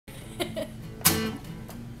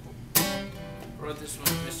wrote this one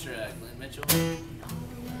with Mr. Glen Mitchell. Did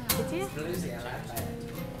you? Bluesy, I like that.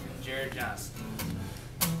 And Jared Johnson.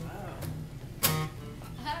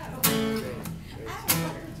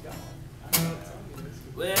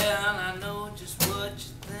 Well, I know just what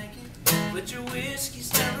you're thinking, but your whiskey's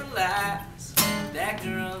telling lies. That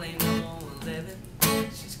girl ain't no 11,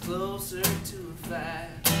 she's closer to a 5.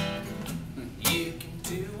 You can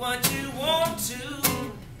do what you want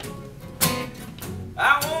to,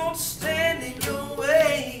 I won't stand in your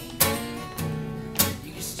way.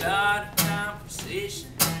 You can start a conversation,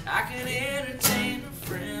 I can entertain our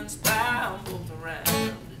friends, buy them both a round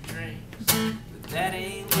of drinks, but that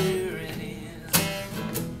ain't where it is.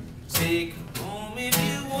 Take her home if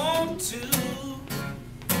you want to,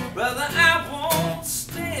 brother, I won't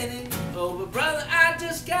stand in your way. But brother, I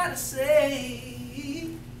just gotta say,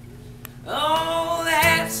 oh,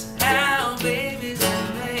 that's how babies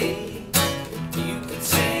are made. You can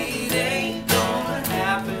say it ain't gonna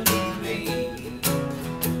happen to me.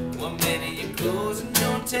 One minute you're closing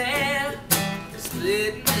your tab,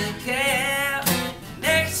 splitting the cab.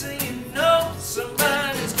 Next thing you know,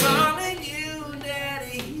 somebody's calling you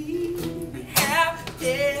daddy.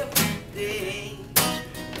 Every day.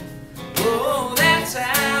 Oh, that's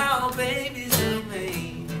how babies are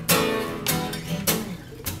made.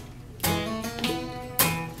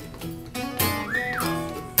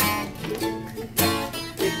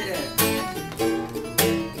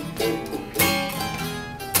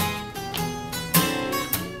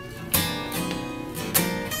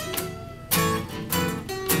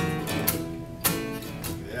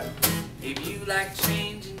 Yeah. If you like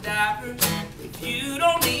changing diapers, you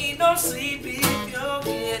don't need no sleep if you're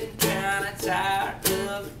getting kinda tired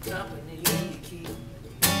of the company you keep.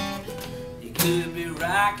 You could be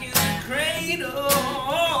rocking the cradle,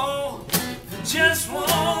 just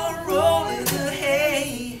one roll in the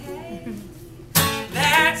hay.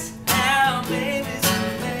 That's how babies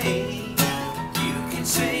are made. You can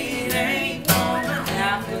say it ain't gonna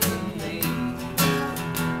happen to me.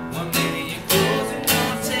 One minute you're closing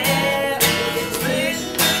your tab,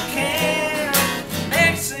 splitting the cab.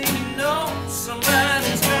 Next thing you know,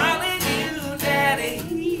 somebody's calling you daddy.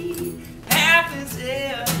 Happens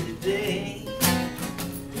every day.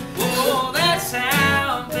 Oh, that's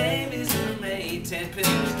how babies are made. 10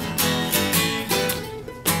 pennies.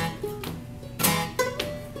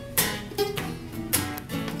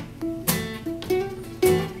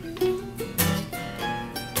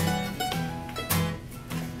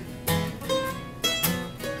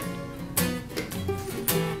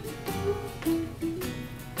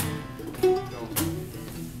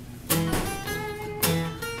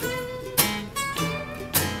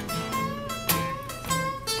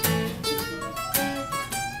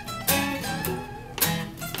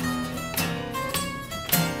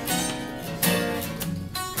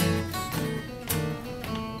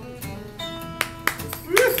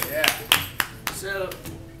 Yeah. So,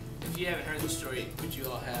 if you haven't heard the story, which you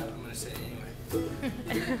all have, I'm going to say it anyway.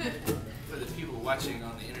 For the people watching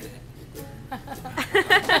on the internet.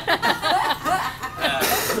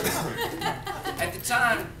 At the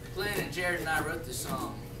time, Glen and Jared and I wrote this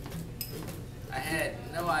song, I had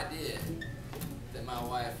no idea that my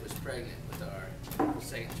wife was pregnant with our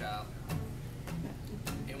second child.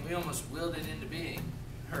 And we almost willed it into being,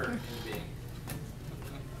 her into being.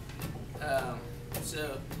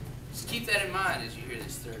 So, just keep that in mind as you hear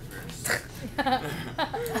this third verse.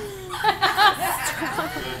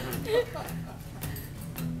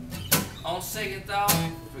 On second thought,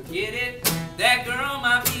 forget it. That girl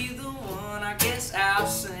might be the one. I guess I'll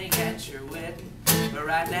sing at your wedding. But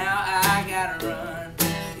right now I gotta run.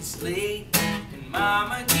 It's late and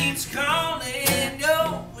Mama keeps calling.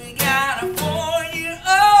 Yo, we got a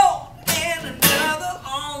 4-year-old and another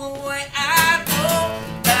on the way. I know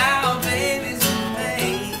now babies are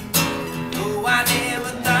made. Oh, I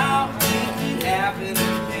never thought it could happen to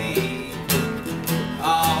me.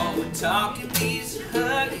 Oh, we're talking these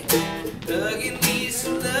hugging needs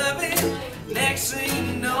some loving. Next thing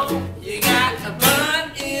you know, you got a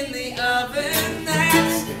bun in the oven.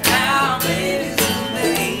 That's how babies are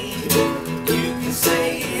made. You can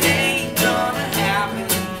say it ain't gonna happen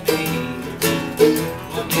to me.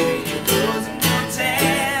 Well, maybe you're closing your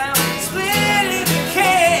tab, splitting the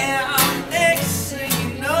cab. Next thing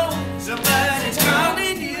you know, somebody's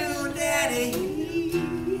calling you daddy.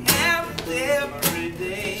 Happens every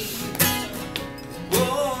day.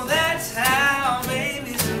 Oh, that's how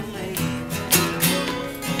babies are made.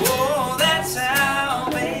 Oh, that's how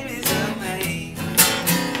babies are made.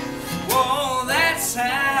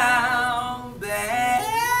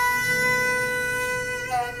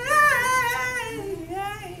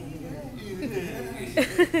 Please,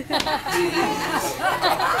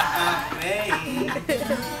 I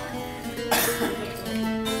made